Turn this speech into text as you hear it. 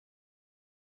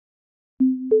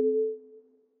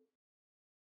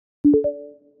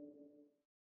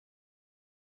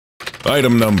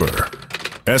Item Number: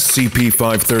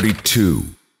 SCP-532.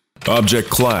 Object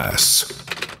Class: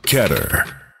 Keter.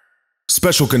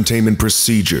 Special Containment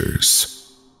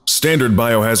Procedures. Standard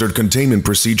biohazard containment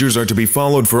procedures are to be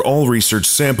followed for all research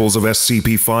samples of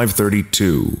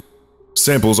SCP-532.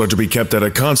 Samples are to be kept at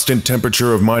a constant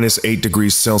temperature of -8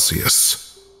 degrees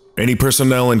Celsius. Any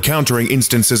personnel encountering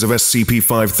instances of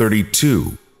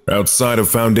SCP-532 outside of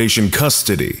Foundation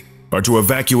custody are to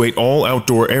evacuate all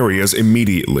outdoor areas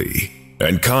immediately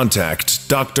and contact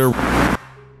Dr.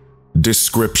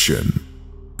 Description: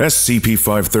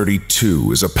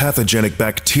 SCP-532 is a pathogenic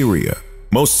bacteria,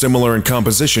 most similar in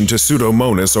composition to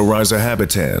Pseudomonas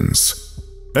oryzihabitans.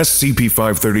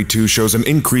 SCP-532 shows an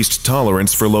increased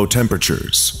tolerance for low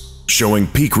temperatures, showing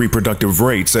peak reproductive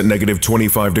rates at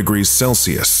 -25 degrees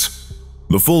Celsius.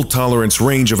 The full tolerance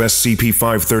range of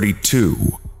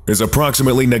SCP-532 is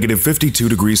approximately -52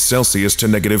 degrees Celsius to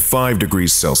 -5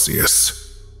 degrees Celsius.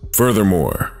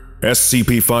 Furthermore,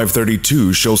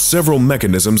 SCP-532 shows several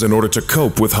mechanisms in order to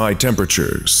cope with high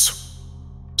temperatures.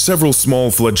 Several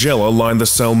small flagella line the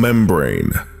cell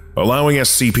membrane, allowing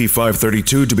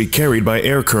SCP-532 to be carried by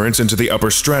air currents into the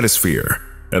upper stratosphere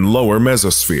and lower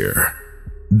mesosphere.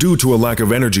 Due to a lack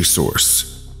of energy source,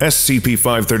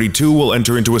 SCP-532 will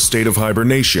enter into a state of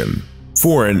hibernation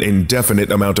for an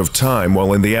indefinite amount of time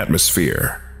while in the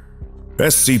atmosphere.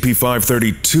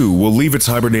 SCP-532 will leave its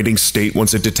hibernating state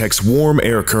once it detects warm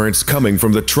air currents coming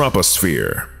from the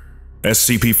troposphere.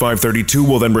 SCP-532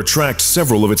 will then retract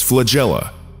several of its flagella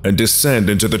and descend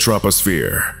into the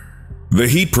troposphere. The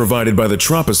heat provided by the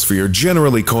troposphere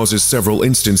generally causes several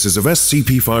instances of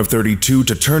SCP-532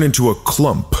 to turn into a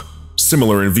clump,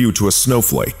 similar in view to a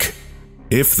snowflake.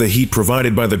 If the heat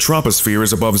provided by the troposphere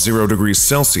is above 0 degrees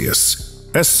Celsius,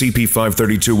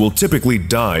 SCP-532 will typically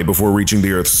die before reaching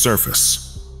the Earth's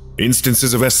surface.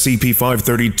 Instances of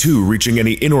SCP-532 reaching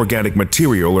any inorganic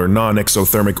material or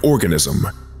non-exothermic organism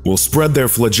will spread their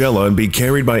flagella and be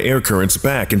carried by air currents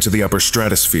back into the upper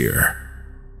stratosphere.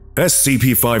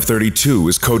 SCP-532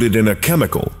 is coated in a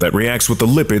chemical that reacts with the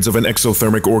lipids of an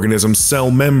exothermic organism's cell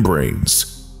membranes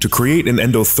to create an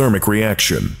endothermic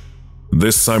reaction.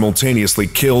 This simultaneously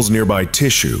kills nearby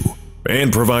tissue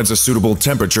and provides a suitable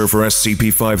temperature for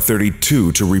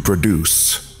SCP-532 to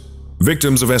reproduce.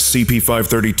 Victims of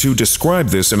SCP-532 describe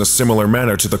this in a similar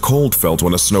manner to the cold felt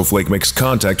when a snowflake makes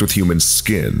contact with human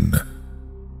skin.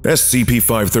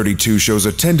 SCP-532 shows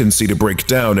a tendency to break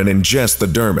down and ingest the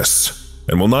dermis,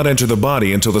 and will not enter the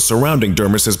body until the surrounding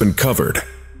dermis has been covered.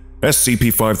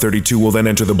 SCP-532 will then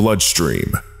enter the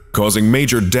bloodstream, causing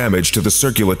major damage to the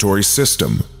circulatory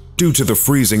system due to the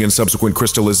freezing and subsequent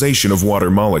crystallization of water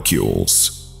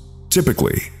molecules.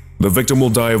 Typically, the victim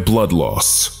will die of blood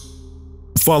loss.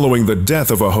 Following the death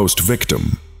of a host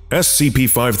victim,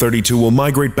 SCP-532 will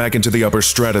migrate back into the upper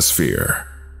stratosphere.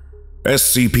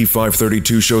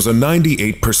 SCP-532 shows a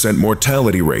 98%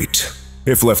 mortality rate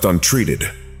if left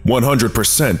untreated,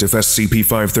 100% if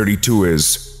SCP-532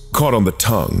 is caught on the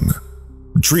tongue.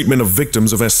 Treatment of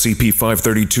victims of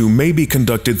SCP-532 may be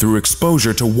conducted through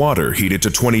exposure to water heated to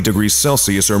 20 degrees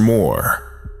Celsius or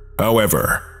more.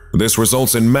 However, this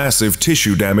results in massive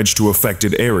tissue damage to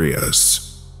affected areas.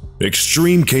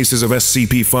 Extreme cases of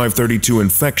SCP-532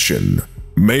 infection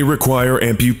may require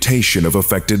amputation of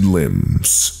affected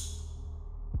limbs.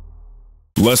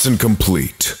 Lesson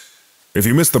complete. If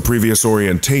you missed the previous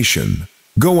orientation,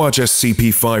 go watch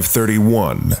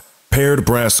SCP-531, Paired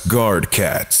Brass Guard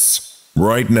Cats,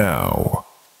 right now.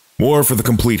 Or for the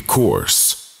complete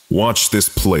course, watch this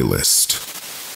playlist.